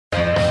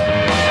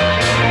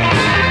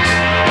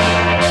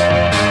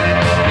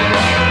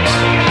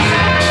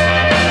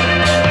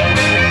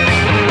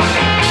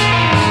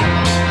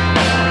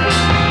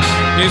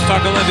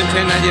Talk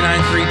 1110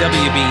 99.3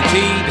 WBT,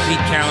 the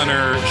Pete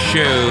Kaliner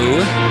Show.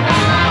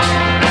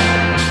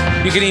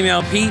 You can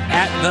email Pete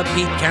at the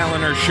Pete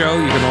Kaliner Show.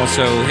 You can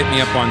also hit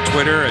me up on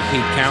Twitter at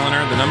Pete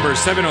Kaliner. The number is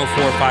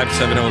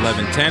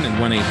 704-570-1110 and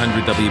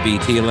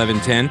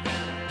 1-800-WBT-1110.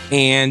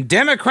 And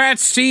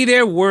Democrats see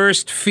their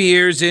worst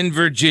fears in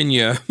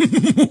Virginia.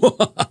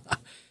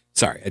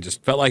 Sorry, I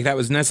just felt like that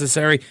was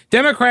necessary.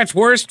 Democrats'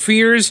 worst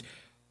fears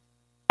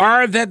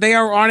are that they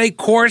are on a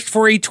course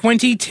for a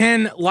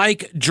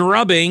 2010-like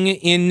drubbing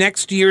in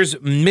next year's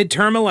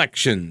midterm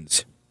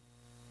elections.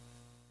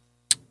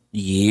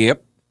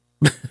 Yep.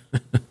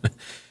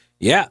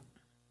 Yeah,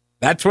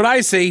 that's what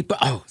I see.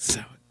 But so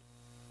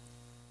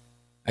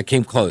I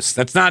came close.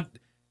 I'm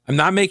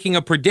not making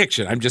a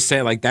prediction. I'm just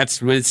saying, like,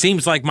 that's what it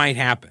seems like might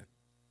happen.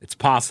 It's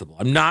possible.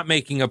 I'm not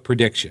making a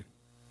prediction.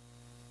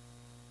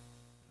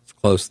 It's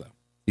close, though.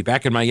 See,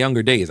 back in my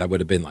younger days, I would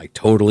have been, like,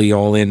 totally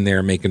all in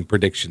there making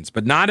predictions.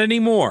 But not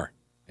anymore.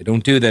 I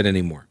don't do that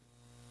anymore.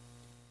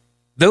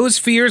 Those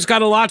fears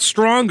got a lot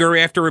stronger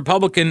after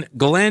Republican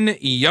Glenn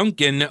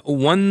Youngkin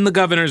won the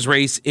governor's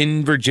race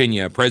in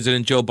Virginia.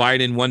 President Joe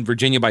Biden won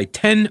Virginia by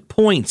 10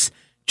 points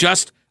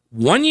just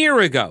 1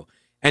 year ago.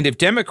 And if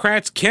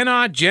Democrats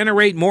cannot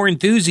generate more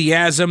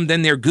enthusiasm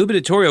than their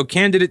gubernatorial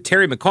candidate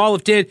Terry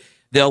McAuliffe did,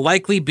 they'll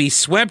likely be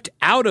swept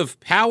out of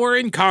power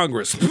in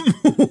Congress.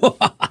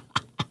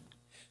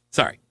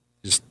 Sorry,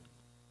 just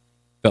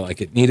felt like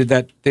it needed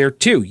that there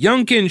too.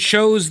 Youngkin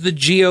shows the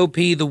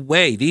GOP the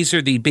way. These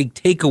are the big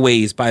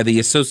takeaways by the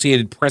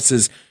Associated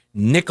Press's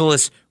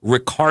Nicholas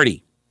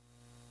Riccardi.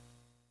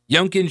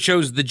 Youngkin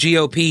shows the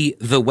GOP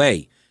the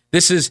way.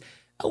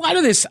 A lot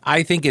of this,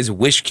 I think, is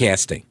wish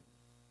casting.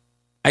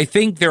 I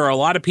think there are a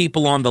lot of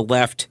people on the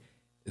left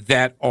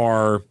that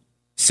are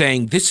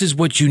saying, this is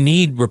what you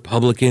need,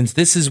 Republicans.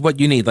 This is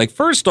what you need. Like,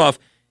 first off,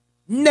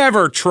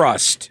 never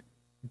trust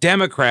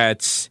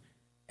Democrats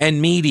and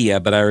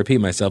media, but I repeat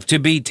myself, to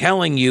be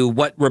telling you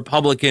what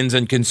Republicans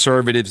and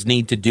conservatives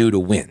need to do to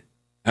win.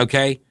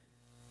 Okay?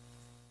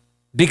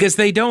 Because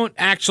they don't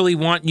actually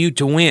want you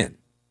to win.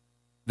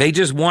 They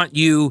just want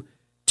you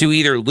to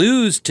either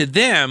lose to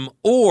them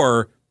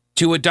or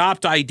to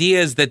adopt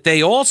ideas that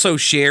they also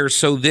share,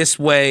 so this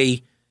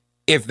way,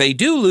 if they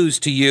do lose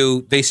to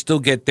you, they still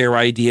get their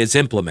ideas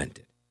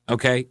implemented.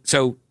 Okay?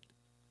 So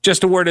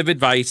just a word of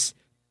advice.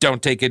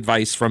 Don't take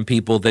advice from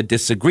people that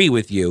disagree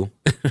with you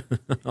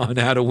on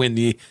how to win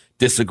the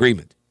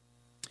disagreement.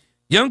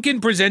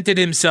 Youngkin presented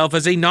himself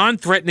as a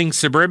non-threatening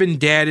suburban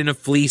dad in a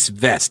fleece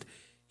vest.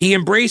 He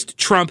embraced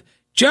Trump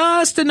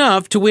just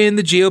enough to win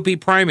the GOP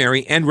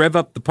primary and rev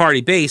up the party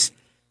base,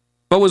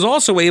 but was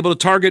also able to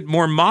target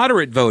more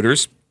moderate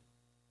voters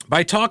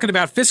by talking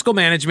about fiscal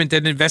management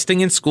and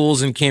investing in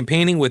schools and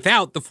campaigning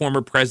without the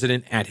former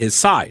president at his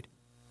side.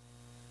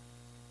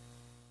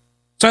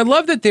 So I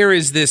love that there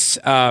is this,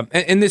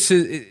 and this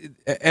is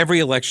every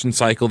election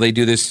cycle, they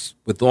do this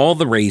with all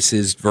the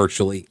races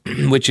virtually,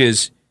 which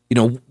is,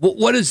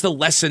 what is the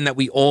lesson that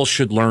we all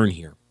should learn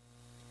here?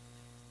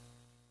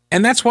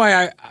 And that's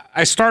why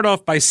I start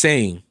off by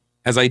saying,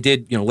 as I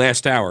did,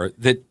 last hour,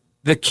 that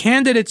the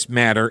candidates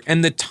matter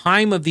and the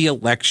time of the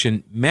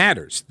election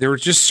matters. There are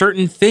just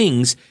certain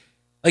things,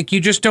 like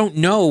you just don't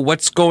know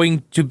what's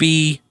going to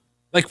be,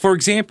 like, for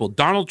example,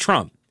 Donald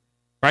Trump,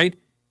 right?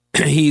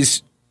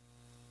 He's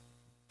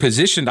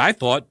positioned, I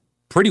thought,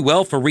 pretty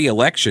well for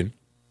re-election.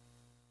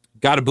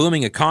 Got a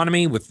booming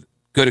economy with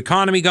good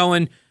economy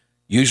going.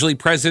 Usually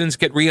presidents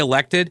get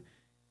re-elected.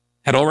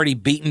 Had already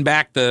beaten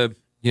back the,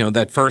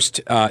 that first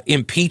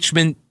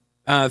impeachment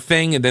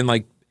thing. And then,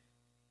 like,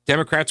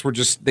 Democrats were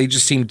they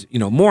just seemed,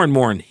 more and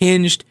more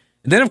unhinged.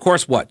 And then, of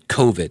course, what?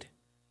 COVID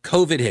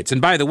hits.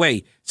 And by the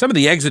way, some of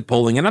the exit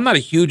polling, and I'm not a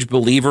huge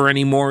believer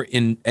anymore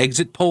in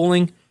exit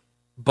polling,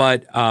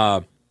 but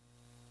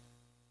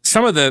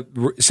some of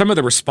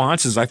the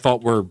responses I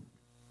thought were,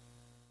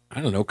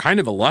 kind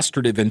of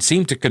illustrative and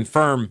seemed to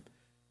confirm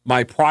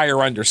my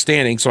prior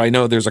understanding. So I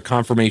know there's a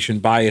confirmation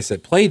bias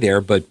at play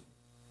there, but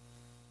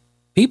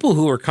people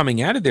who are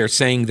coming out of there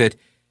saying that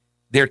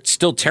they're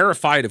still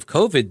terrified of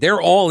COVID,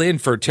 they're all in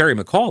for Terry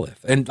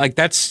McAuliffe. And like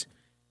that's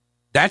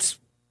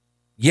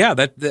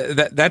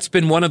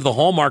been one of the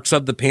hallmarks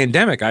of the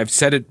pandemic. I've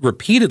said it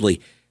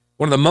repeatedly.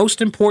 One of the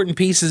most important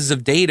pieces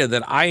of data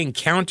that I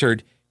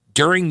encountered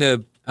during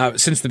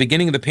since the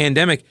beginning of the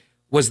pandemic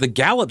was the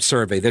Gallup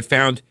survey that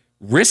found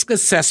risk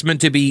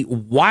assessment to be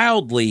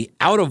wildly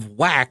out of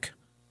whack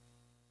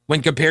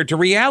when compared to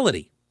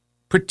reality,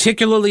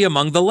 particularly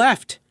among the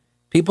left.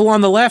 People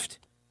on the left,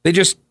 they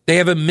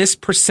have a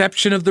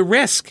misperception of the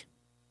risk.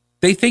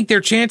 They think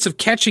their chance of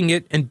catching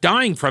it and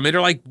dying from it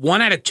are like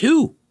 1 out of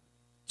 2.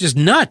 Just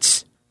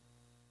nuts.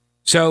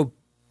 So,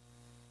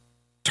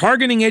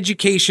 targeting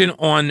education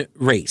on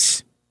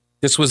race.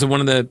 This was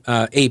one of the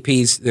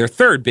AP's, their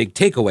third big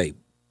takeaway.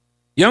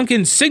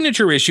 Youngkin's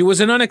signature issue was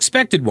an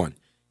unexpected one,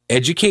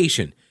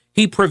 education.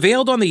 He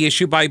prevailed on the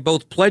issue by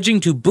both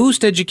pledging to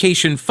boost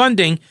education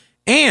funding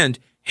and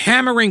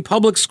hammering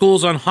public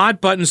schools on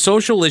hot-button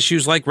social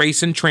issues like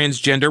race and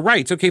transgender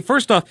rights. Okay,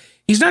 first off,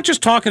 he's not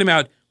just talking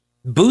about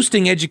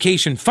boosting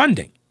education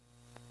funding.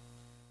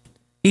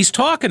 He's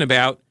talking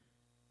about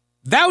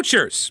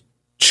vouchers,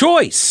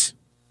 choice.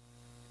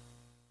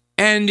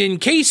 And in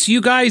case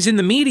you guys in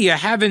the media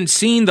haven't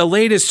seen the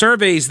latest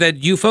surveys that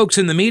you folks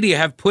in the media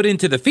have put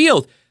into the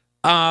field,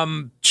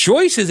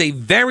 choice is a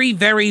very,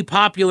 very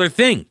popular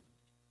thing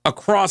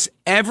across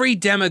every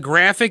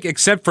demographic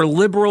except for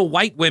liberal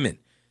white women.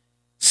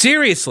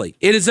 Seriously,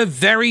 it is a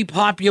very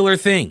popular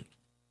thing.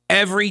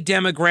 Every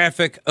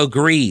demographic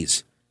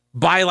agrees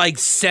by like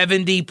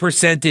 70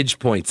 percentage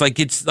points. Like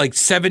it's like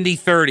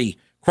 70-30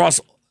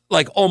 across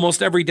like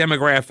almost every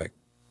demographic.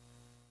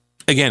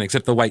 Again,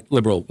 except the white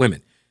liberal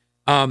women.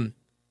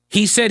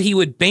 He said he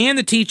would ban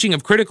the teaching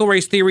of critical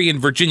race theory in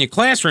Virginia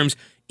classrooms,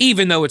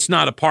 even though it's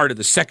not a part of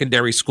the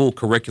secondary school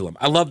curriculum.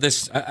 I love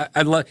this.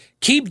 I love.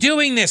 Keep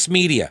doing this,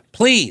 media.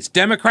 Please,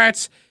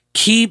 Democrats,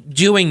 keep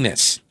doing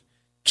this.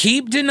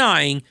 Keep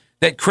denying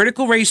that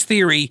critical race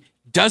theory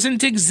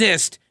doesn't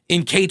exist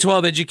in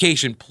K-12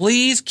 education.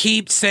 Please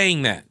keep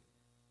saying that.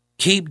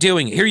 Keep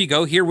doing it. Here you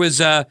go. Here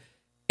was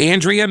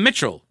Andrea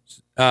Mitchell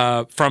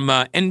from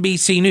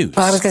NBC News.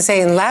 Well, I was going to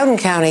say, in Loudoun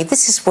County,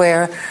 this is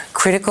where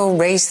critical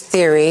race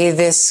theory,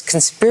 this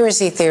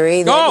conspiracy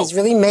theory that is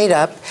really made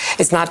up,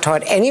 it's not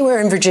taught anywhere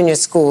in Virginia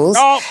schools.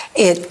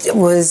 It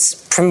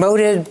was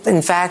promoted,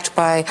 in fact,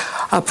 by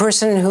a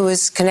person who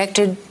is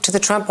connected to the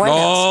Trump White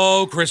House.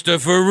 Oh,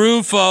 Christopher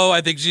Rufo.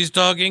 I think she's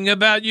talking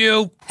about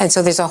you. And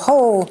so there's a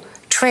whole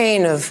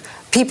train of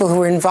people who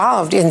were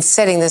involved in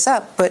setting this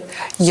up. But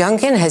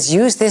Youngkin has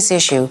used this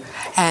issue,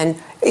 and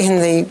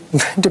in the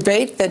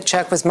debate that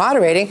Chuck was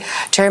moderating,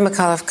 Terry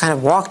McAuliffe kind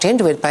of walked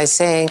into it by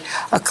saying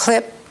a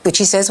clip, which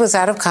he says was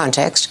out of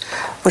context,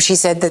 which he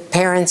said that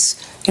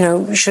parents,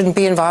 shouldn't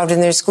be involved in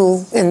their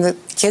school, in the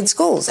kids'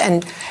 schools.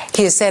 And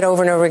he has said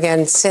over and over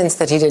again since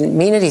that he didn't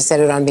mean it. He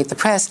said it on Meet the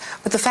Press.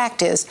 But the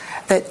fact is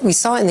that we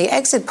saw in the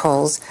exit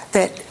polls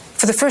that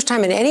for the first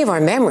time in any of our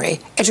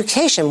memory,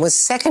 education was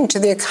second to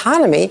the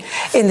economy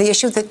in the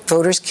issue that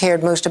voters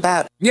cared most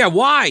about. Yeah,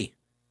 why?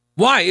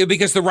 Why?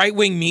 Because the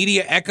right-wing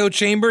media echo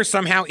chamber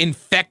somehow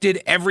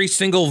infected every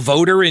single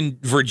voter in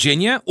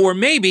Virginia? Or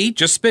maybe,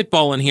 just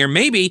spitballing here,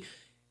 maybe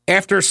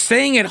after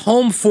staying at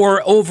home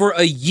for over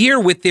a year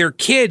with their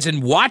kids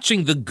and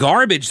watching the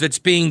garbage that's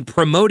being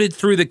promoted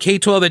through the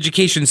K-12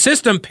 education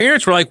system,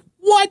 parents were like,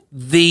 what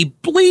the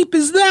bleep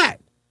is that?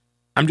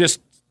 I'm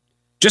just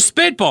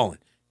spitballing.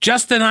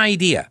 Just an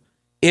idea.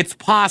 It's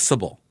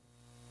possible.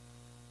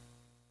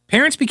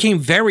 Parents became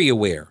very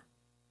aware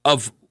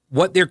of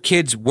what their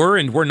kids were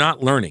and were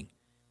not learning.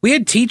 We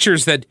had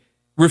teachers that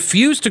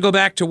refused to go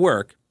back to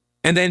work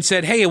and then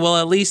said, hey, well,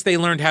 at least they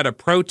learned how to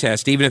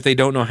protest, even if they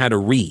don't know how to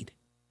read.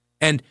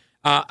 And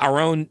our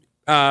own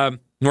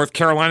North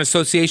Carolina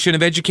Association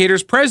of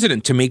Educators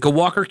president, Tamika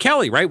Walker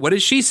Kelly, right? What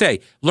does she say?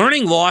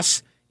 Learning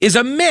loss is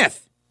a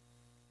myth.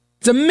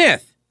 It's a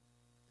myth.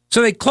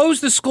 So they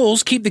close the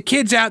schools, keep the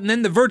kids out, and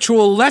then the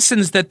virtual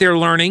lessons that they're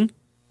learning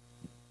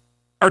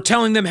are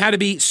telling them how to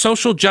be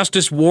social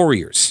justice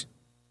warriors.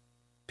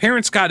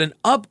 Parents got an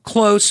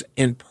up-close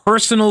and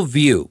personal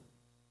view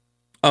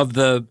of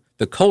the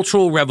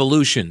cultural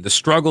revolution, the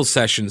struggle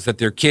sessions that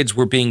their kids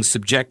were being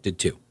subjected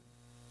to.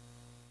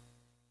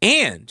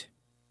 And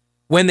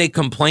when they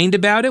complained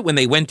about it, when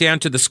they went down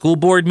to the school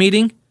board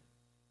meeting,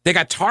 they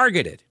got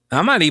targeted.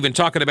 I'm not even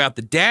talking about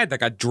the dad that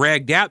got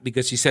dragged out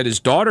because he said his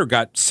daughter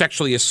got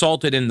sexually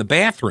assaulted in the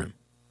bathroom.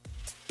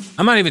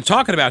 I'm not even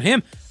talking about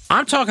him.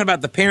 I'm talking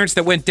about the parents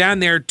that went down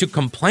there to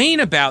complain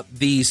about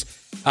these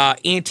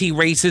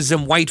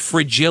anti-racism, white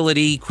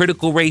fragility,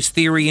 critical race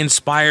theory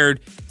inspired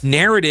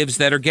narratives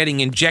that are getting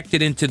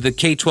injected into the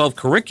K-12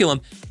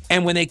 curriculum.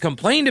 And when they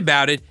complained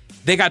about it,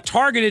 they got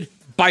targeted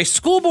by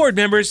school board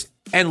members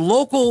and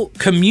local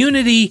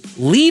community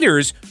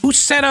leaders who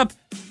set up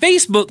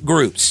Facebook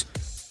groups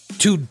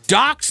to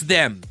dox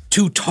them,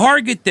 to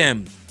target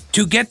them,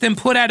 to get them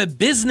put out of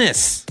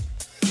business.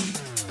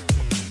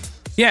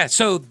 Yeah,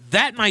 so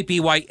that might be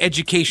why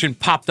education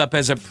popped up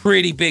as a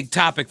pretty big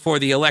topic for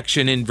the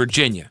election in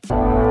Virginia.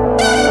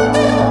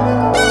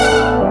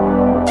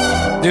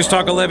 News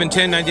Talk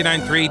 1110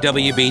 99.3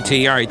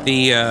 WBT. All right,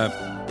 the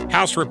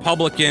House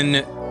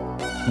Republican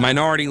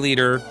Minority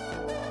Leader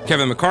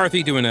Kevin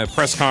McCarthy doing a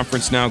press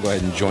conference now. Go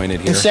ahead and join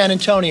it here. In San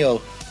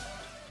Antonio,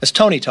 as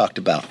Tony talked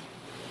about,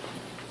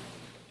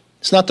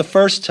 it's not the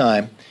first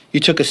time you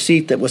took a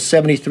seat that was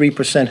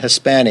 73%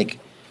 Hispanic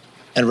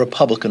and a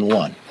Republican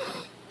won.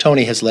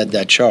 Tony has led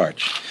that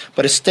charge.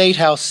 But a state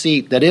house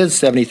seat that is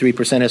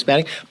 73%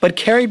 Hispanic, but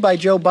carried by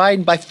Joe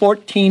Biden by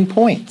 14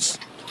 points,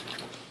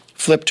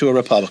 flipped to a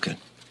Republican.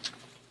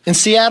 In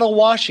Seattle,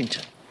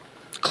 Washington,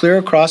 clear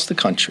across the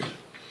country,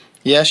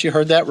 yes, you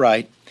heard that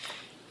right,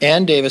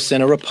 Ann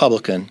Davison, a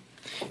Republican,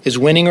 is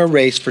winning her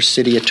race for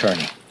city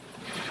attorney.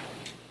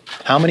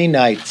 How many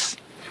nights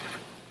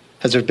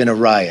has there been a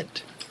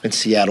riot in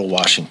Seattle,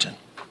 Washington?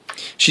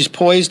 She's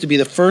poised to be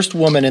the first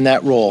woman in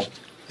that role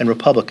and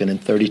Republican in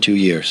 32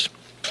 years.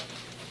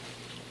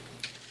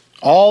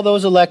 All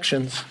those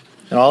elections,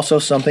 and also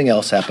something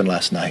else happened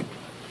last night.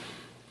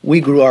 We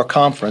grew our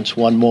conference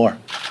one more.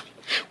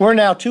 We're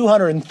now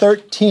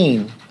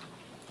 213.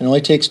 It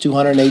only takes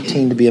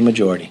 218 to be a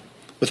majority,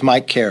 with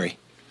Mike Carey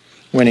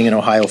winning in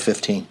Ohio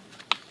 15.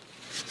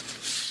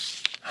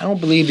 I don't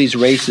believe these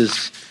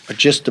races are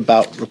just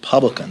about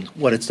Republicans.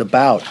 What it's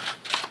about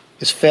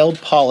is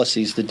failed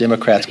policies the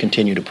Democrats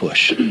continue to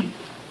push. I'm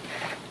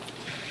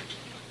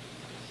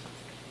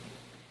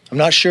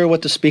not sure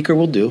what the Speaker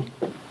will do.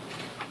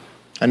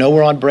 I know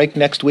we're on break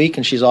next week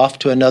and she's off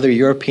to another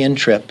European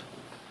trip.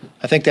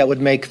 I think that would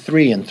make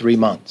 3 in 3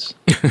 months.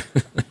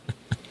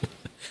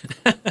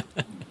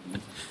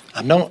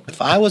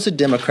 If I was a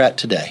Democrat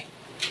today,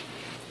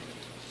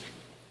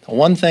 the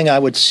one thing I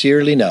would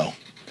sincerely know,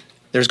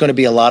 there's going to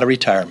be a lot of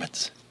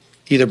retirements,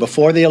 either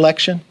before the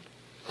election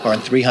or in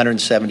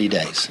 370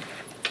 days.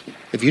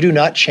 If you do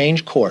not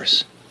change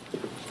course,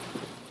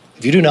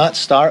 if you do not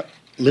start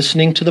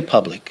listening to the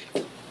public,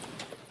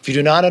 if you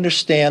do not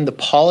understand the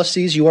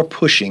policies you are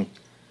pushing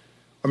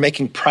or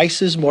making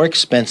prices more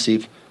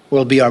expensive,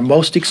 will be our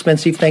most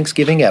expensive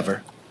Thanksgiving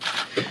ever,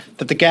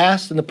 that the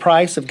gas and the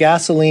price of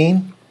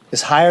gasoline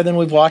is higher than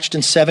we've watched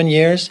in 7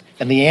 years,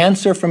 and the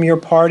answer from your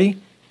party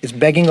is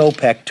begging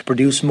OPEC to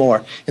produce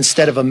more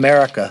instead of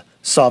America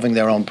solving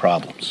their own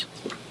problems.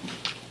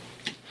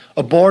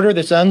 A border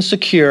that's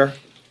unsecure,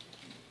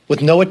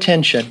 with no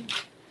attention,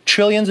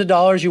 trillions of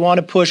dollars you want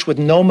to push with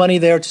no money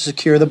there to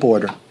secure the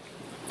border.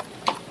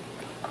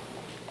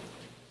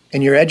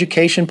 And your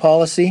education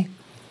policy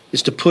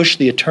is to push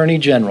the Attorney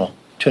General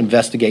to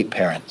investigate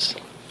parents.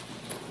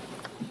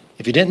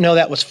 If you didn't know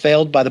that was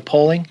failed by the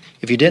polling,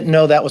 if you didn't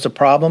know that was a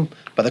problem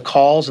by the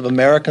calls of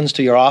Americans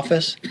to your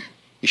office,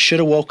 you should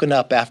have woken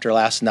up after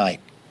last night,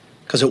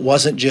 because it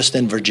wasn't just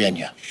in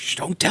Virginia. Shh,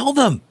 don't tell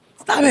them.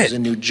 Stop it. It was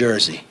in New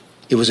Jersey.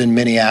 It was in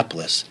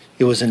Minneapolis.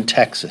 It was in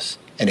Texas.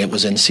 And it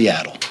was in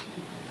Seattle.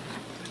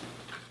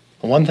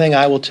 The one thing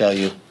I will tell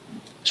you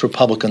is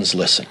Republicans,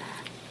 listen.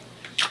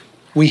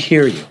 We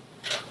hear you.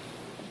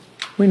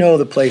 We know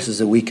the places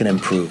that we can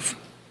improve.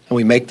 And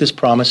we make this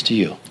promise to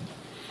you.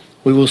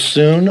 We will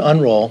soon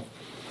unroll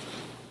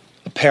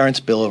a Parents'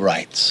 Bill of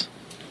Rights.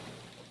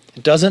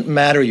 It doesn't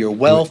matter your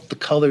wealth, the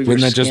color of your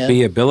skin. Wouldn't that just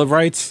be a Bill of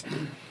Rights?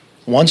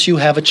 Once you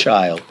have a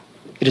child,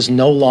 it is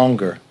no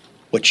longer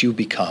what you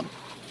become.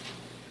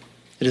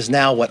 It is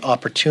now what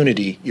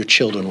opportunity your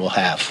children will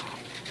have.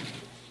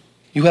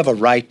 You have a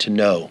right to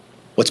know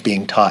what's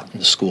being taught in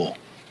the school.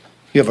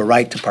 You have a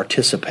right to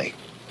participate.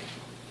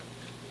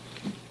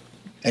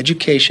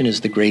 Education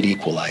is the great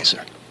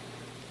equalizer.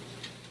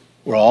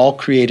 We're all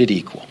created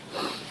equal.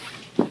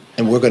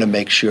 And we're going to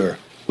make sure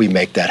we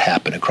make that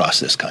happen across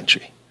this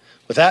country.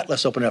 With that,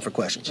 let's open it up for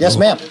questions. Yes,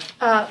 ma'am.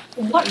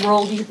 What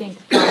role do you think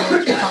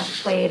Donald Trump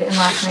played in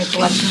last night's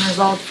election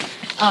results?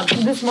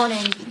 This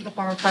morning, the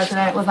former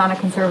president was on a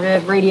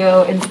conservative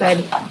radio and said,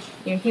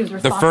 he was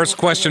responsible. The first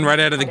question right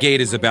out of the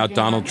gate is about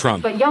Donald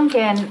Trump. But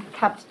Youngkin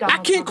kept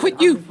Donald can't Trump quit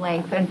at you. arm's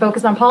length and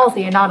focused on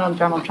policy and not on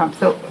Donald Trump.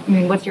 So,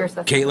 what's your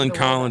assessment? Caitlin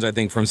Collins, I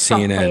think, from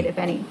Trump CNN. played, if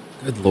any.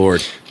 Good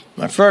Lord.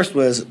 My first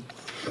was,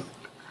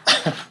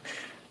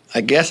 I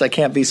guess I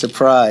can't be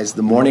surprised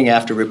the morning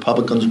after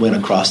Republicans win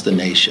across the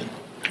nation.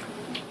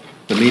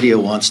 The media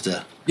wants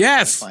to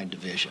find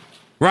division.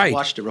 Right. I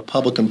watched the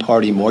Republican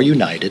Party more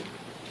united,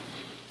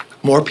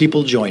 more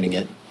people joining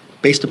it,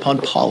 based upon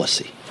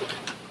policy.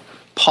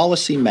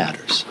 Policy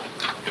matters.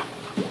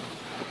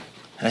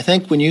 And I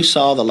think when you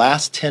saw the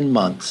last 10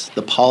 months,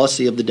 the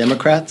policy of the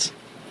Democrats,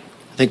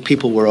 I think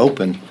people were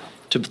open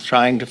to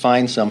trying to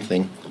find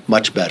something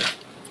much better.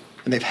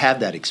 And they've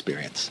had that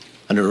experience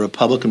under a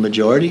Republican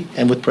majority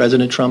and with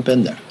President Trump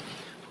in there.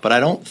 But I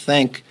don't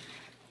think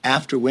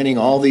after winning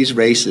all these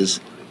races,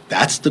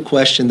 that's the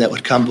question that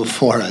would come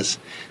before us.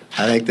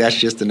 I think that's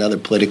just another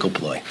political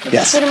ploy.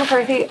 Yes. Senator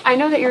McCarthy, I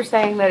know that you're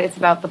saying that it's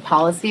about the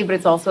policy, but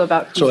it's also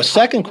about... So a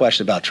second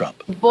question about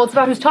Trump. Well, it's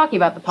about who's talking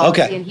about the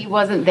policy, Okay. and he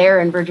wasn't there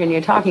in Virginia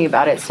talking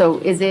about it. So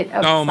is it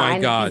a Oh, my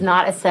sign God. that he's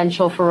not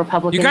essential for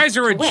Republicans You guys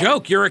are a to win?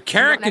 joke. You're a You don't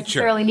caricature.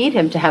 necessarily need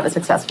him to have a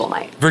successful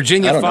night.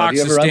 Virginia I don't know. Fox Do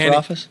you is ever run for standing.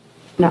 office?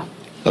 No.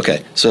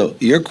 Okay, so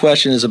your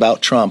question is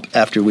about Trump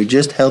after we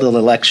just held an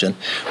election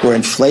where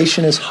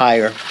inflation is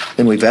higher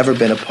than we've ever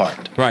been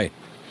apart. Right.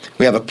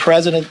 We have a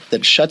president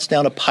that shuts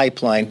down a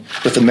pipeline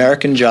with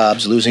American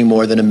jobs losing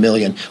more than 1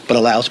 million, but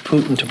allows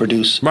Putin to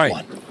produce Right.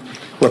 one.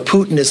 Where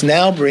Putin is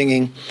now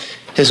bringing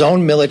his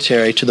own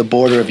military to the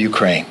border of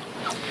Ukraine.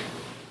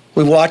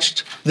 We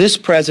watched this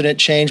president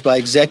change by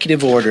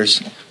executive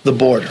orders the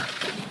border,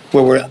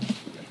 where we're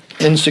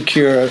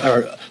insecure,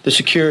 or the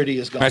security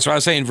is gone. That's what I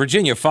was saying.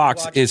 Virginia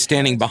Fox is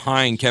standing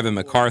behind Kevin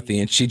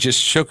McCarthy, and she just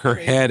shook her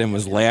head and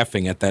was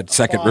laughing at that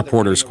second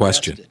reporter's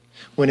question.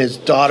 When his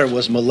daughter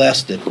was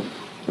molested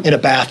in a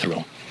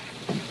bathroom.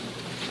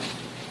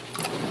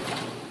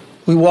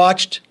 We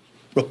watched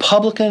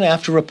Republican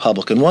after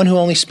Republican, one who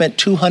only spent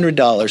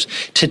 $200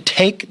 to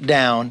take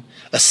down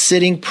a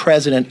sitting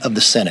president of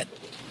the Senate.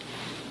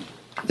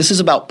 This is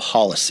about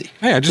policy.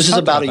 Hey, I just this is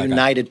talked about a about that guy.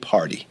 united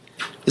party.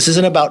 This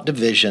isn't about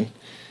division.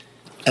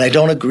 And I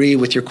don't agree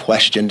with your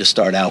question to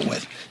start out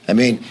with. I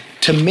mean,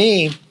 to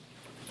me,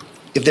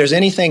 if there's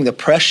anything the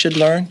press should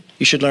learn,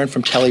 you should learn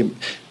from Terry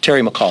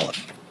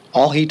McAuliffe.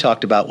 All he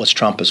talked about was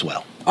Trump as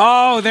well.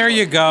 Oh, there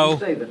you go. You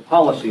say that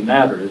policy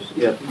matters,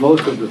 yet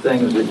most of the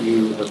things that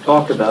you have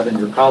talked about and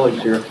your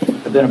colleagues here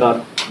have been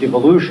about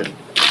devolution,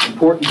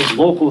 importance of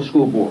local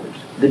school boards,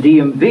 the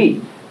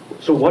DMV.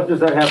 So what does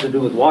that have to do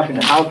with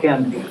Washington? How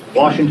can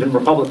Washington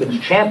Republicans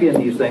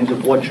champion these things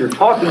if what you're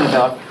talking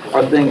about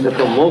are things at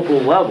the local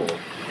level,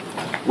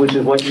 which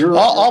is what you're...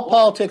 All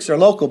politics are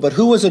local, but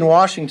who was in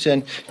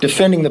Washington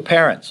defending the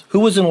parents? Who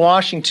was in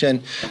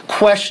Washington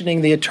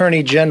questioning the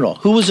Attorney General?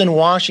 Who was in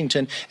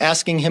Washington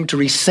asking him to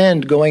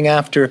rescind going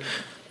after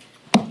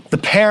the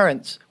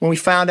parents when we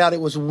found out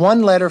it was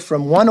one letter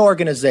from one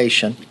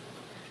organization,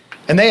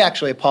 and they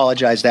actually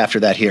apologized after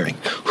that hearing?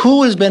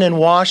 Who has been in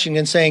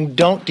Washington saying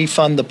don't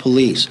defund the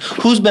police?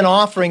 Who's been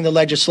offering the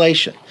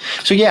legislation?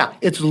 So yeah,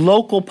 it's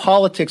local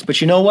politics,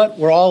 but you know what?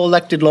 We're all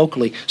elected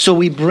locally. So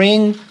we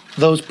bring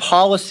those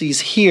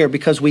policies here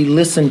because we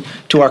listen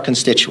to our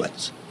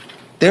constituents.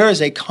 There is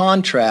a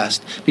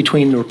contrast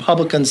between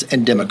Republicans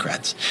and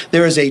Democrats.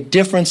 There is a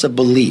difference of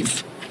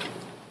belief.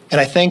 And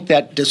I think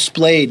that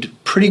displayed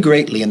pretty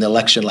greatly in the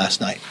election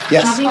last night.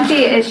 Yes? Do you think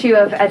the issue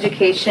of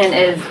education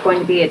is going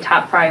to be a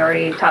top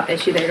priority, top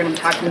issue that you're going to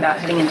be talking about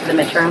heading into the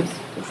midterms?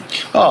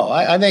 Oh,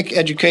 I think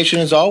education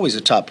is always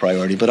a top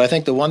priority, but I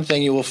think the one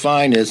thing you will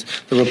find is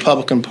the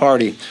Republican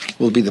Party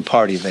will be the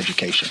party of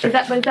education. Is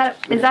that something that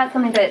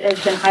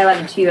has been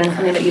highlighted to you and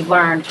something that you've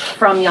learned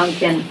from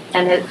Youngkin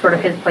and his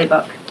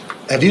playbook?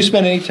 Have you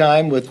spent any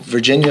time with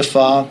Virginia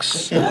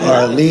Fox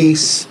or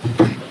Elise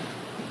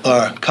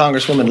or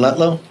Congresswoman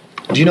Letlow?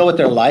 Do you know what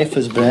their life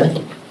has been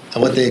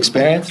and what they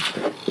experienced?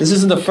 This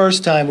isn't the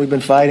first time we've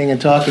been fighting and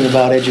talking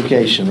about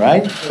education,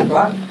 right?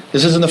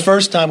 This isn't the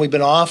first time we've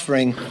been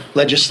offering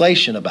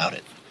legislation about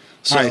it.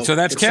 All right, so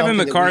that's Kevin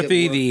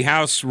McCarthy, the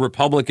House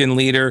Republican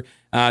leader,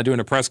 doing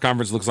a press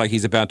conference. Looks like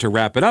he's about to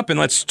wrap it up. And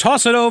let's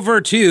toss it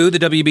over to the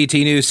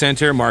WBT News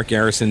Center. Mark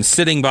Garrison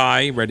sitting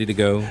by, ready to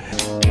go.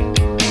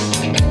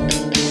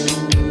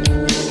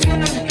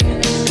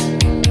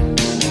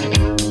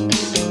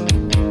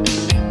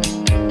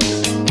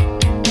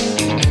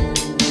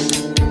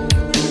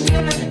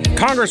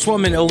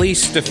 Congresswoman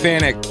Elise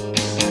Stefanik,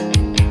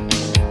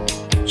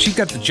 she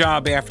got the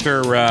job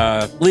after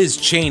Liz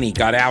Cheney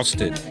got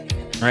ousted,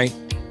 right?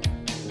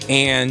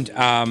 And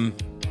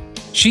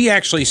she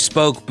actually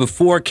spoke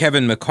before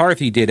Kevin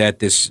McCarthy did at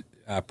this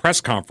press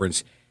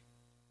conference.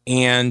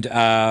 And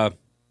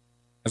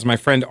as my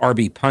friend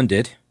RB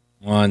Pundit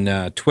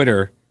on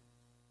Twitter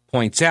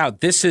points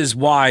out, this is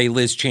why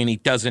Liz Cheney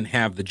doesn't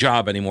have the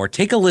job anymore.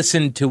 Take a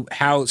listen to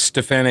how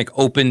Stefanik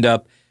opened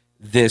up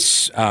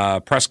this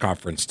press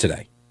conference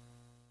today.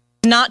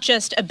 Not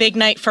just a big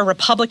night for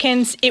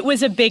Republicans, it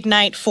was a big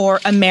night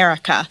for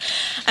America.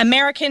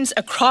 Americans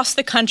across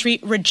the country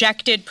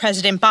rejected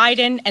President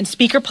Biden and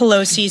Speaker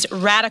Pelosi's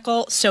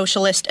radical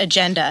socialist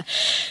agenda.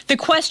 The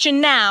question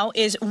now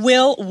is,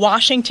 will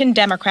Washington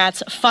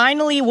Democrats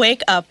finally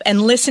wake up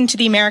and listen to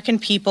the American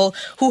people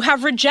who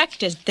have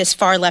rejected this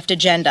far-left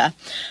agenda?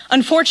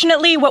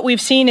 Unfortunately, what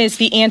we've seen is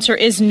the answer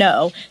is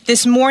no.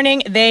 This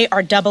morning, they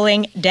are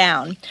doubling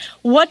down.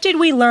 What did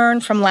we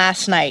learn from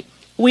last night?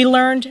 We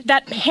learned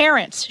that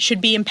parents should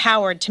be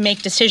empowered to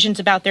make decisions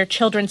about their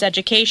children's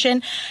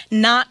education,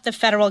 not the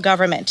federal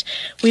government.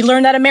 We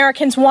learned that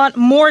Americans want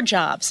more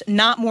jobs,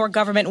 not more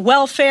government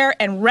welfare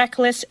and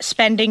reckless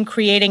spending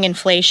creating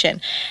inflation.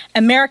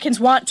 Americans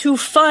want to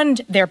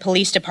fund their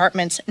police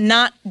departments,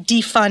 not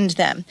defund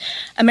them.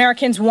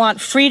 Americans want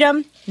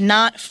freedom,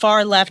 not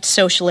far-left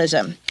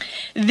socialism.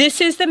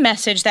 This is the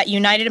message that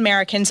united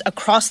Americans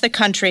across the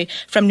country,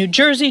 from New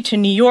Jersey to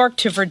New York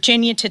to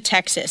Virginia to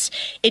Texas.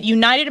 It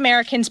united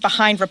Americans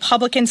behind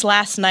Republicans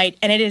last night,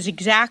 and it is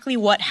exactly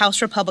what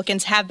House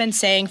Republicans have been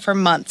saying for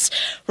months.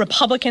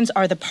 Republicans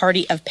are the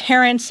party of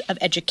parents, of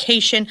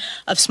education,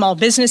 of small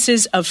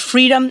businesses, of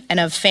freedom, and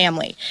of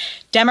family.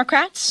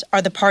 Democrats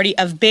are the party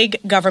of big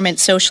government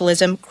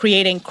socialism,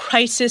 creating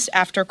crisis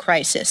after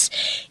crisis.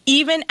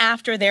 Even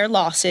after their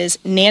losses,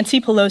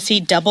 Nancy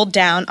Pelosi doubled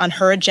down on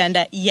her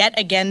agenda yet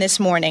again this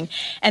morning,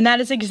 and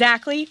that is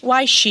exactly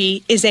why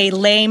she is a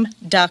lame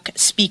duck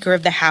Speaker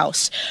of the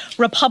House.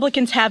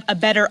 Republicans have a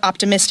better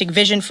optimistic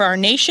vision for our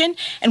nation,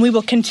 and we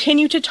will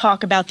continue to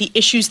talk about the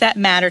issues that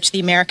matter to the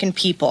American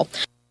people.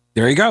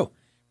 There you go.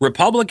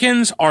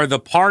 Republicans are the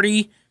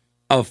party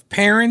of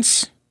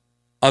parents,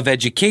 of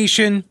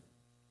education,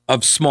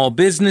 of small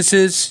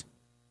businesses,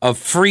 of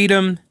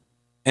freedom,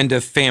 and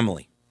of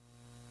family.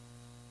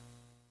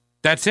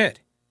 That's it.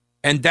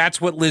 And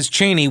that's what Liz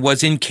Cheney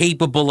was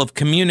incapable of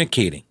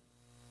communicating.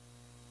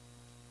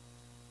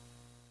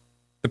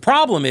 The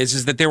problem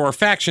is that there are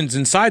factions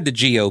inside the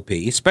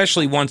GOP,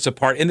 especially once a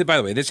party, and by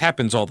the way, this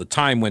happens all the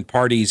time when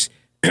parties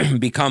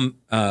become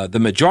the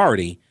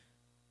majority.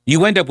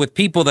 You end up with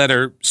people that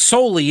are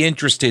solely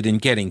interested in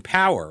getting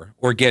power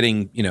or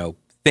getting,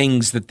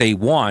 things that they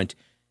want.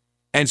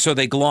 And so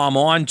they glom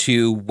on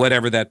to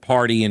whatever that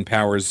party in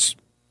power's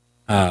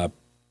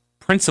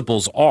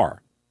principles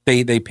are.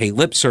 They pay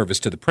lip service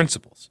to the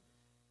principles.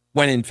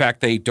 when in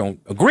fact they don't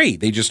agree.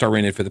 They just are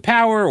in it for the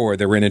power, or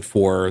they're in it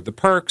for the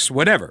perks,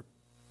 whatever.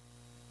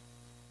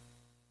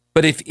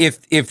 But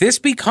if this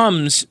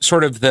becomes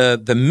sort of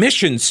the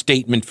mission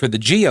statement for the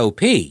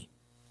GOP,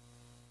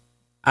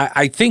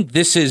 I think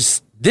this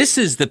is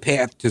the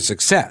path to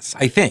success,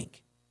 I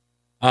think.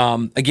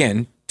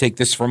 Again, take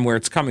this from where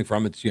it's coming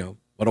from. It's,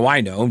 what do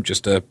I know? I'm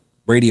just a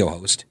radio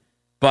host.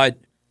 But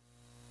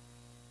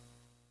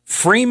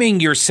framing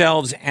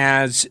yourselves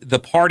as the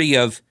party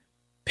of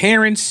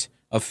parents,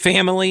 of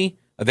family,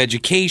 of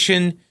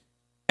education.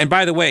 And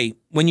by the way,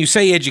 when you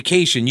say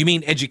education, you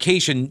mean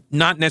education,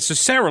 not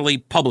necessarily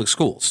public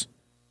schools.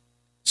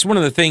 It's one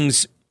of the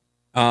things,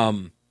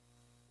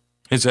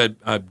 is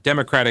a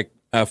Democratic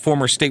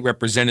former state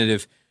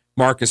representative,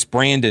 Marcus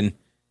Brandon,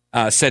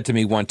 said to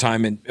me one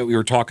time, and we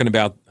were talking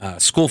about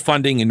school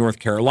funding in North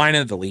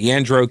Carolina, the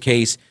Leandro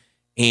case,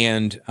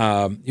 and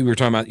we were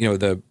talking about,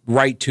 the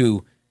right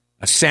to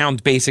a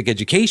sound basic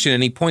education,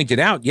 and he pointed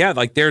out,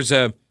 there's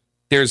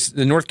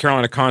the North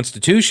Carolina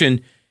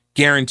Constitution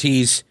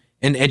guarantees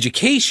an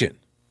education,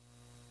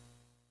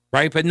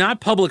 right? But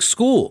not public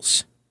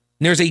schools.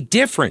 And there's a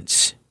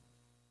difference.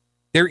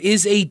 There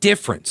is a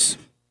difference.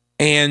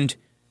 And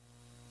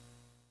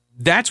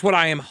that's what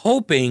I am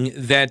hoping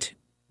that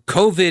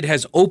COVID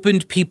has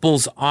opened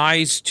people's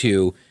eyes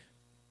to,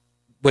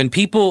 when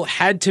people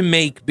had to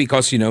make,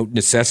 because,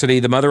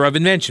 necessity, the mother of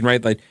invention,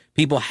 right? Like,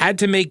 people had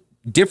to make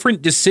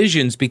different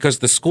decisions because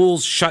the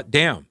schools shut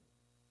down.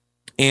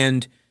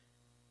 And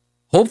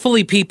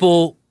hopefully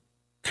people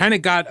kind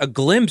of got a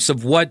glimpse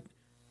of what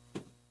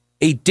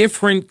a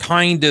different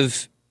kind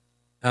of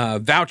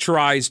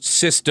voucherized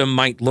system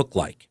might look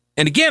like.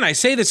 And again, I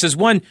say this as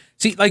one,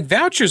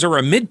 vouchers are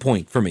a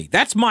midpoint for me.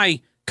 That's my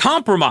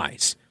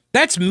compromise.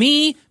 That's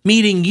me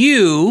meeting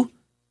you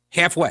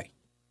halfway.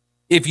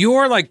 If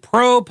you're like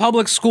pro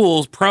public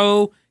schools,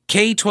 pro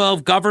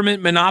K-12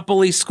 government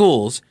monopoly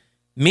schools,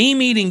 me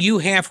meeting you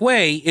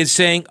halfway is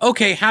saying,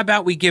 okay, how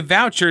about we give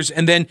vouchers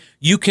and then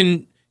you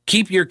can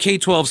keep your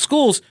K-12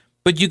 schools,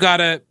 but you got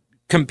to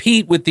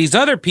compete with these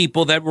other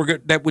people that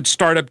would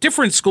start up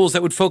different schools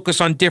that would focus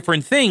on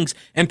different things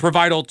and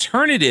provide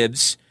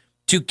alternatives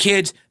to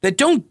kids that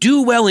don't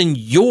do well in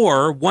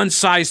your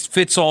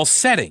one-size-fits-all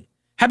setting.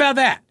 How about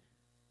that?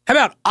 How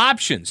about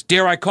options?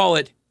 Dare I call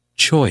it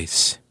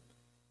choice?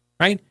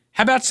 Right?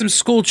 How about some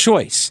school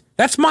choice?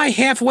 That's my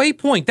halfway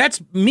point. That's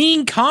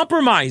me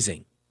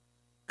compromising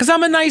because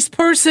I'm a nice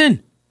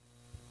person.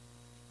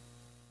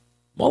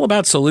 I'm all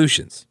about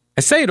solutions.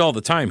 I say it all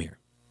the time here.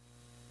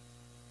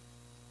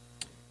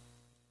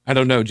 I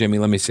don't know, Jimmy.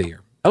 Let me see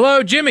here.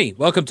 Hello, Jimmy.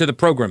 Welcome to the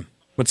program.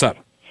 What's up?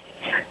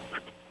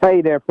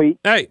 Hey there, Pete.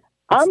 Hey.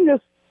 I'm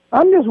just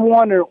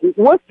wondering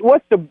what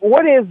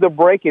is the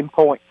breaking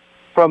point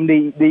from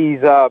these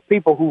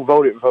people who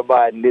voted for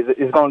Biden? Is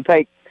it going to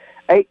take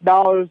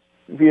 $8,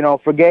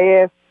 for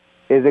gas?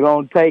 Is it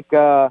going to take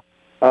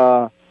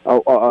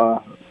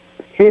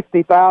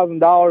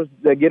 $50,000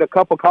 to get a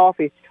cup of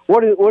coffee?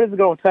 What is it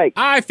going to take?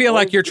 I feel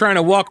like you're trying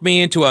to walk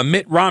me into a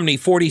Mitt Romney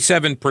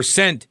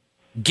 47%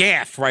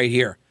 gaffe right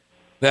here.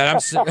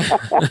 That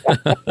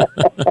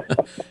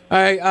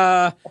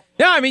I'm.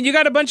 You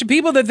got a bunch of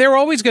people that they're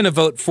always going to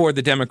vote for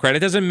the Democrat. It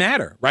doesn't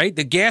matter, right?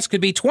 The gas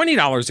could be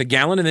 $20 a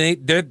gallon,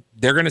 and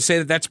they're going to say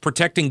that that's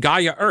protecting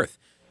Gaia Earth.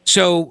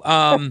 So,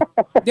 I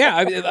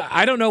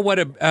don't know what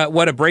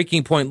a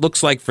breaking point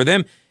looks like for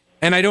them,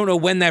 and I don't know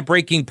when that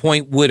breaking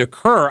point would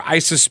occur. I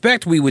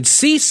suspect we would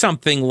see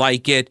something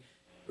like it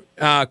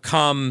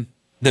come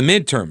the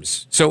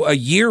midterms. So a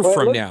year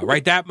from now,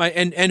 right? That might,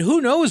 and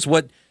who knows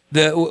what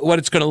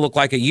it's going to look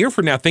like a year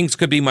from now. Things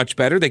could be much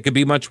better. They could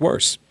be much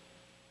worse.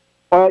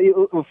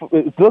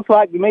 It looks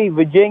like to me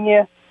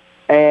Virginia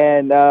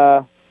and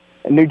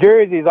New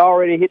Jersey's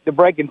already hit the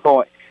breaking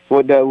point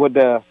with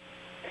the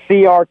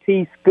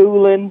CRT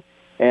schooling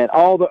and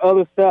all the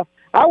other stuff.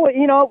 I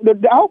hope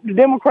the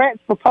Democrats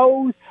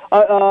propose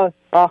 $100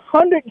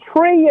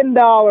 trillion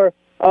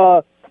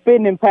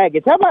spending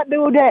package. How about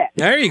doing that?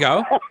 There you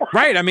go.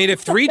 Right. I mean,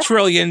 if $3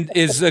 trillion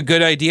is a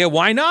good idea,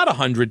 why not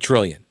 $100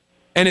 trillion?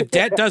 And if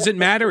debt doesn't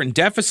matter and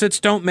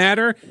deficits don't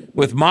matter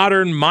with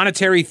modern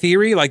monetary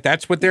theory, like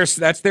that's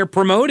they're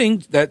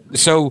promoting that.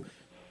 So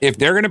if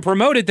they're going to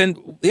promote it,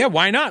 then yeah,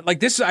 why not?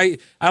 Like this, I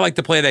like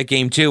to play that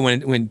game too.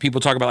 When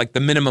people talk about like the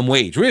minimum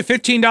wage, we're at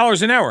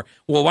 $15 an hour.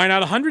 Well, why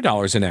not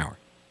 $100 an hour?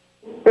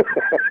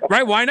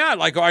 Right? Why not?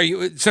 Like, are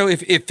you? So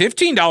if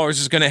 $15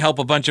 is going to help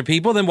a bunch of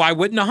people, then why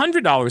wouldn't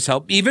 $100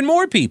 help even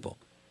more people?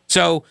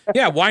 So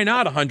yeah, why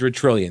not $100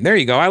 trillion? There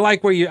you go. I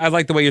like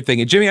the way you're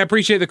thinking, Jimmy. I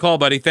appreciate the call,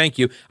 buddy. Thank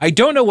you. I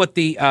don't know what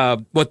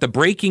the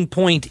breaking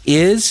point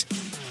is.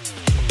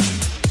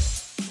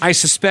 I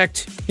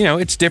suspect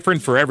it's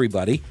different for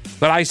everybody,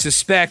 but I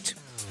suspect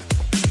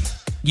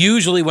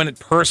usually when it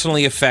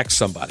personally affects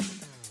somebody,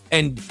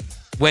 and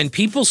when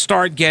people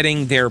start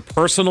getting their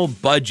personal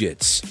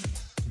budgets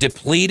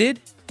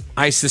depleted,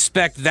 I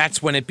suspect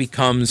that's when it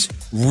becomes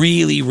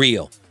really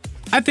real.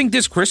 I think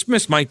this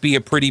Christmas might be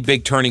a pretty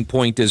big turning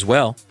point as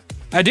well.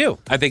 I do.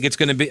 I think it's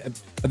going to be.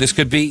 This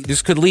could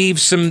leave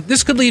some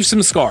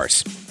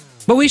scars.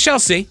 But we shall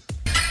see.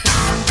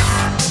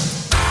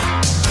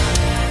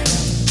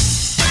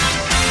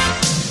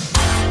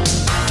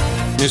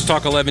 News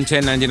Talk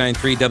 1110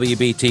 99.3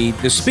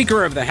 WBT. The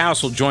Speaker of the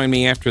House will join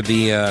me after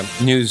the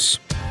News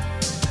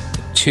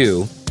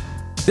 2.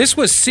 This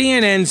was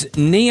CNN's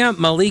Nia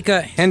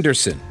Malika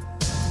Henderson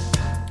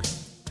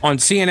on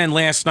CNN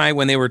last night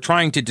when they were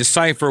trying to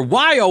decipher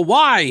why, oh,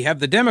 why have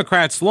the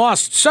Democrats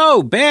lost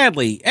so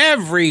badly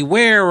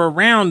everywhere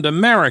around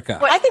America?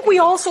 I think we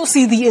also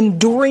see the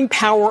enduring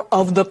power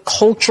of the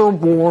culture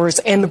wars,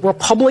 and the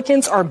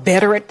Republicans are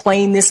better at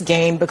playing this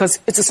game because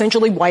it's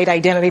essentially white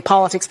identity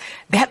politics.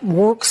 That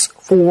works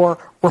for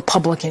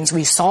Republicans.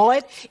 We saw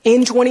it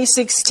in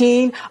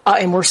 2016,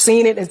 and we're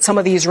seeing it in some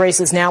of these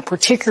races now,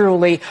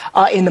 particularly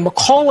in the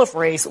McAuliffe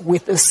race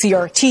with the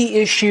CRT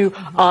issue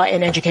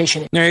and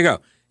education. There you go.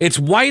 It's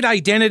white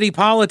identity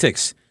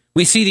politics.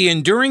 We see the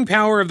enduring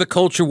power of the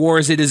culture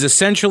wars. It is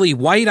essentially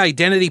white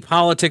identity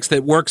politics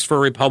that works for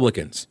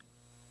Republicans.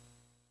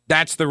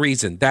 That's the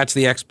reason. That's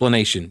the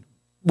explanation,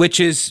 which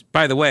is,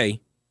 by the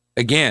way,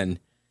 again,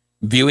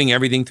 viewing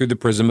everything through the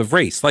prism of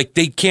race. Like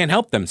they can't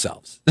help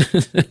themselves.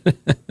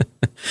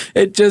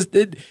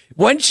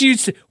 Once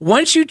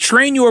you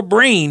train your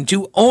brain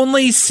to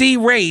only see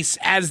race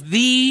as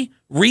the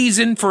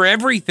reason for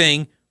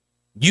everything,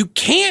 you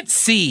can't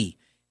see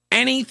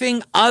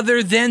anything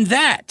other than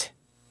that.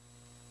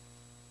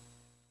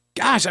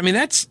 Gosh, I mean,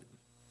 that's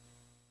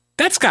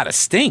got to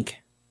stink.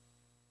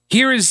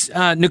 Here is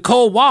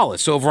Nicole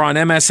Wallace over on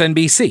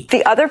MSNBC.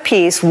 The other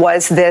piece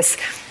was this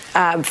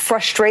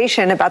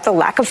frustration about the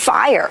lack of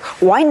fire.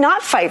 Why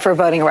not fight for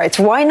voting rights?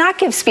 Why not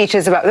give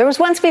speeches about... There was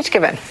one speech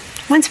given.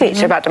 One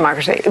speech about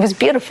democracy. It was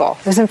beautiful.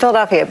 It was in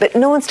Philadelphia, but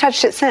no one's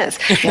touched it since.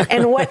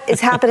 And what is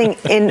happening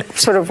in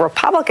sort of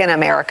Republican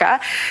America,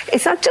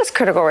 it's not just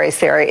critical race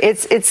theory.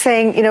 It's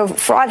saying, you know,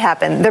 fraud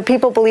happened. There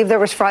people believe there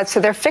was fraud, so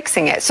they're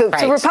fixing it. So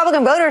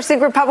Republican voters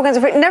think Republicans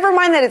are fake. Never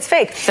mind that it's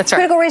fake. That's right.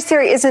 Critical race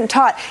theory isn't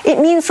taught. It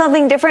means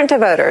something different to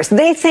voters.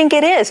 They think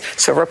it is.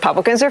 So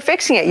Republicans are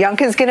fixing it.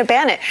 Youngkin's going to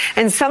ban it.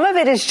 And some of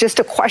it is just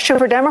a question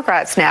for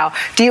Democrats now.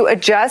 Do you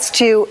adjust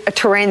to a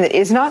terrain that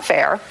is not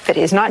fair, that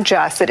is not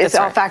just, that is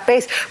all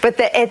fact-based? But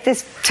at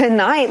this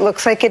tonight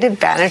looks like it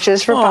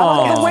advantages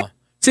Republicans.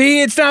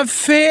 See, it's not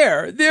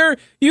fair.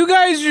 You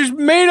guys just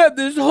made up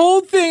this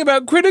whole thing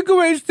about critical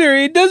race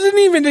theory. It doesn't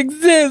even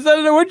exist. I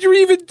don't know what you're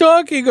even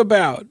talking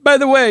about. By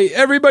the way,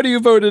 everybody who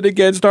voted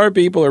against our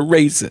people are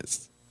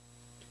racist.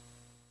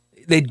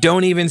 They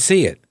don't even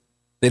see it.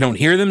 They don't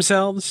hear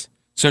themselves.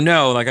 So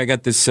no, like I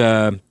got this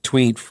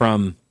tweet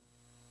from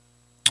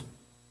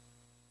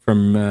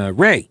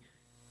Ray.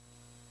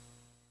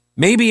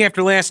 Maybe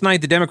after last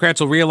night, the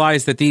Democrats will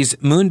realize that these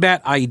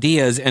moonbat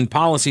ideas and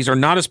policies are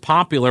not as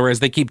popular as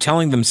they keep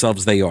telling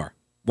themselves they are.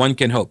 One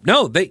can hope.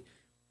 No, they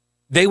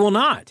will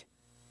not.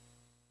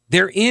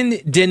 They're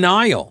in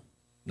denial,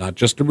 not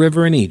just a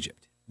river in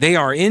Egypt. They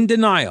are in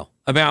denial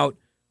about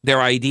their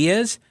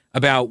ideas,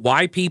 about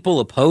why people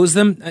oppose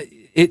them.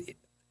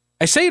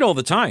 I say it all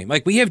the time.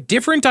 Like, we have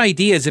different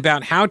ideas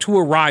about how to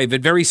arrive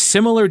at very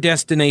similar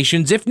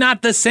destinations, if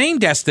not the same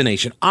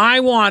destination.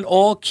 I want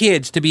all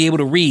kids to be able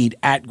to read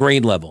at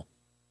grade level.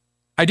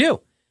 I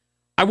do.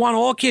 I want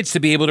all kids to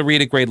be able to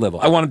read at grade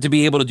level. I want them to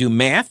be able to do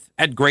math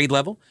at grade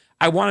level.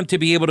 I want them to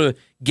be able to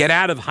get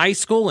out of high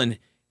school and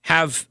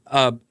have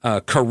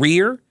a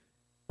career,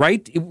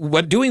 right?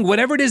 Doing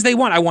whatever it is they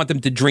want. I want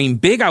them to dream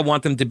big. I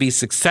want them to be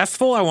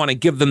successful. I want to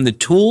give them the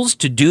tools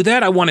to do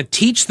that. I want to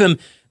teach them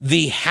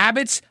the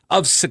habits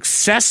of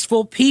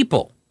successful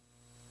people.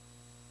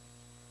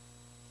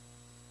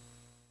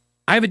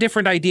 I have a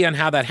different idea on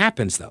how that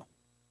happens, though.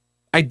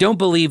 I don't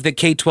believe that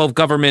K-12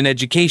 government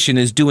education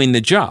is doing the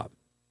job.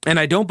 And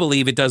I don't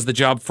believe it does the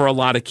job for a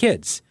lot of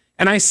kids.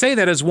 And I say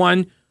that as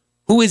one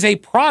who is a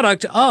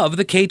product of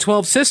the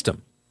K-12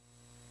 system.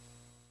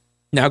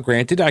 Now,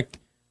 granted,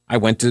 I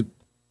went to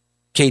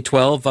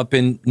K-12 up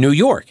in New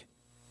York.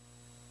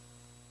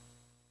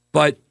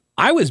 But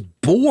I was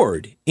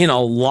bored in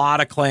a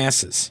lot of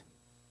classes.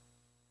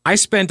 I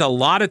spent a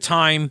lot of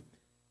time,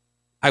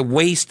 I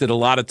wasted a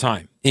lot of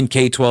time in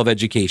K-12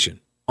 education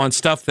on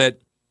stuff that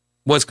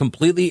was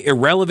completely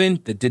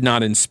irrelevant, that did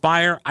not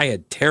inspire. I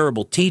had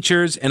terrible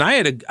teachers, and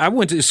I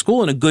went to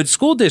school in a good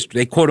school district,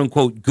 a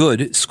quote-unquote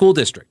good school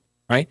district,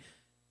 right?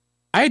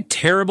 I had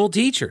terrible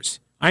teachers.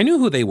 I knew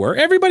who they were.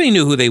 Everybody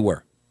knew who they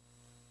were.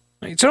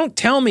 Right? So don't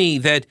tell me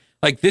that,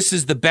 like, this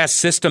is the best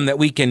system that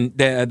we can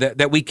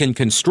that we can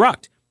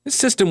construct. This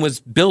system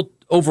was built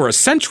over a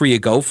century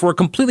ago for a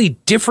completely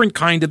different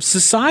kind of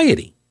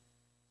society.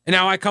 And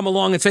now I come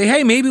along and say,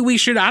 hey, maybe we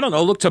should, I don't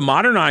know, look to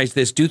modernize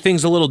this, do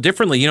things a little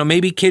differently. You know,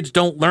 maybe kids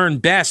don't learn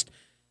best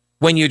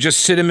when you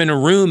just sit them in a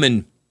room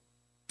and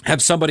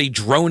have somebody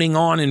droning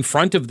on in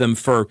front of them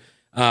for,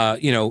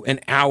 an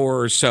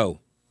hour or so.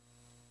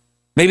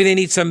 Maybe they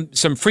need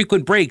some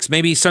frequent breaks.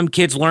 Maybe some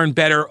kids learn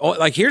better.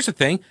 Like, here's the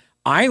thing.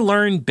 I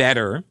learn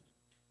better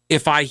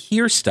if I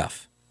hear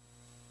stuff.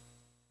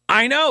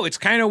 I know, it's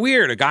kind of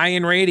weird, a guy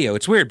in radio.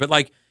 It's weird, but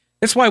like,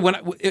 that's why when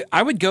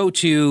I would go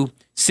to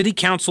city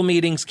council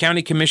meetings,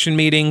 county commission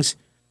meetings,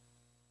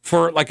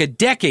 for like a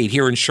decade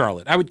here in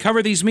Charlotte. I would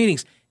cover these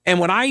meetings. And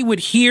when I would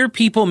hear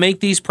people make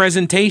these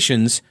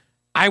presentations,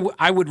 I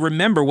would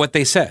remember what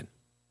they said.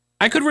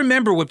 I can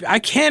remember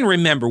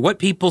what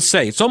people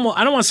say. It's almost,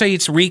 I don't want to say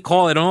it's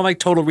recall. I don't like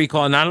total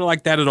recall, and I don't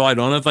like that at all. I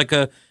don't have like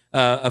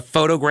a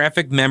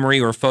photographic memory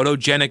or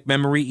photogenic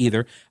memory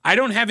either. I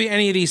don't have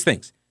any of these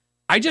things.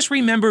 I just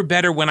remember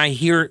better when I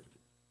hear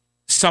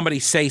somebody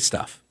say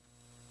stuff.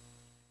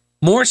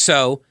 More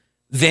so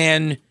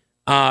than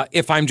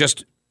if I'm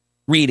just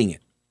reading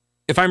it.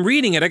 If I'm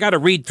reading it, I got to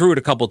read through it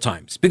a couple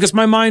times because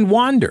my mind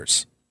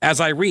wanders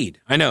as I read.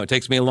 I know it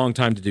takes me a long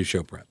time to do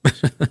show prep.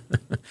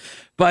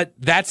 But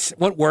that's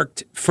what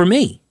worked for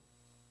me.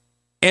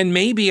 And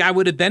maybe I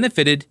would have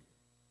benefited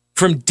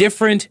from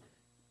different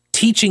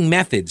teaching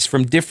methods,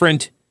 from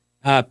different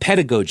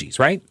pedagogies,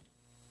 right?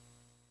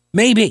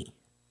 Maybe.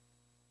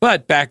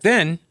 But back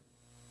then,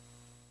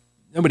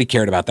 nobody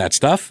cared about that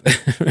stuff.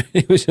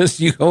 It was just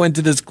you go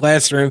into this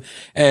classroom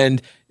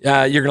and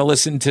you're going to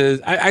listen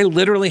to... I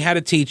literally had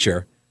a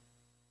teacher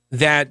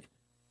that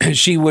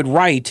she would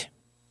write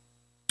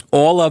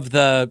all of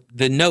the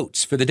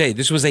notes for the day.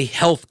 This was a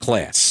health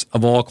class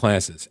of all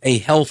classes, a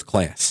health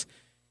class.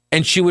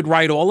 And she would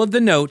write all of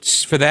the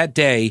notes for that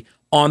day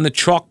on the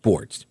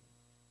chalkboards,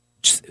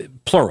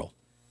 plural,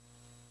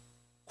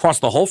 across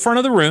the whole front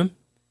of the room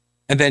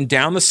and then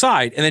down the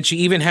side. And then she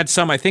even had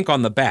some, I think,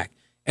 on the back.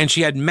 And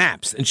she had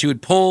maps, and she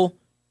would pull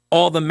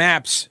all the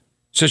maps.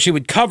 So she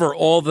would cover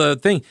all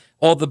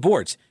the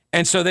boards.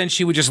 And so then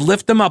she would just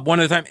lift them up one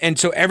at a time. And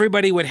so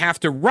everybody would have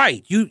to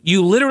write.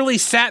 You literally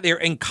sat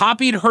there and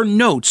copied her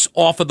notes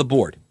off of the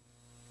board.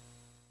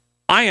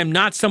 I am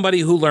not somebody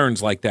who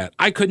learns like that.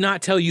 I could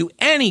not tell you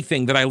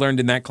anything that I learned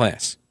in that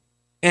class.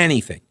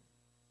 Anything.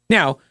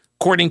 Now,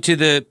 according to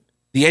the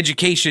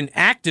education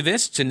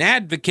activists and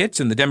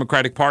advocates in the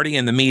Democratic Party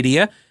and the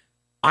media,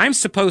 I'm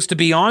supposed to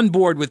be on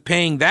board with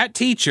paying that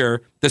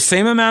teacher the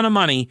same amount of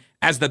money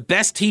as the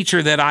best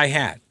teacher that I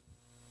had.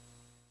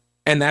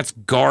 And that's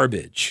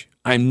garbage.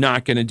 I'm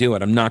not going to do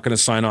it. I'm not going to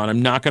sign on.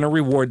 I'm not going to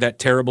reward that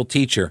terrible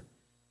teacher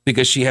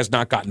because she has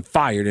not gotten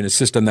fired in a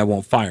system that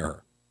won't fire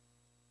her.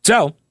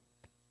 So,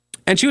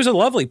 and she was a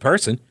lovely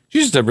person.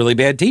 She's just a really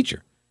bad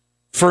teacher.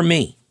 For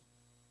me.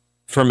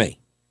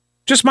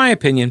 Just my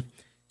opinion.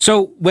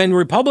 So when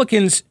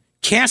Republicans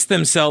cast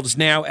themselves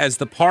now as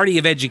the party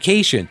of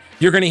education,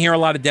 you're going to hear a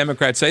lot of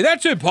Democrats say,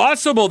 that's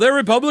impossible. They're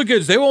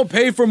Republicans. They won't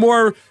pay for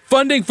more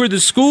funding for the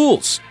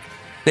schools.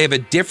 They have a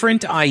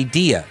different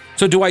idea.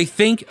 So do I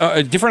think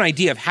a different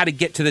idea of how to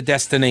get to the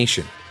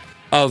destination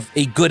of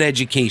a good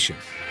education?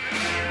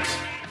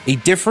 A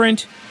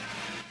different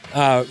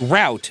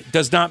route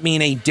does not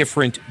mean a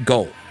different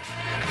goal.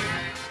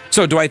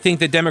 So do I think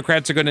that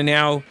Democrats are going to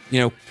now,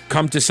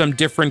 come to some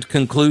different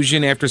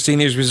conclusion after seeing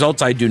these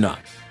results? I do not.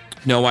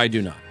 No, I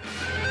do not.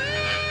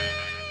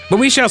 But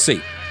we shall see.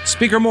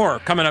 Speaker Moore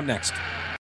coming up next.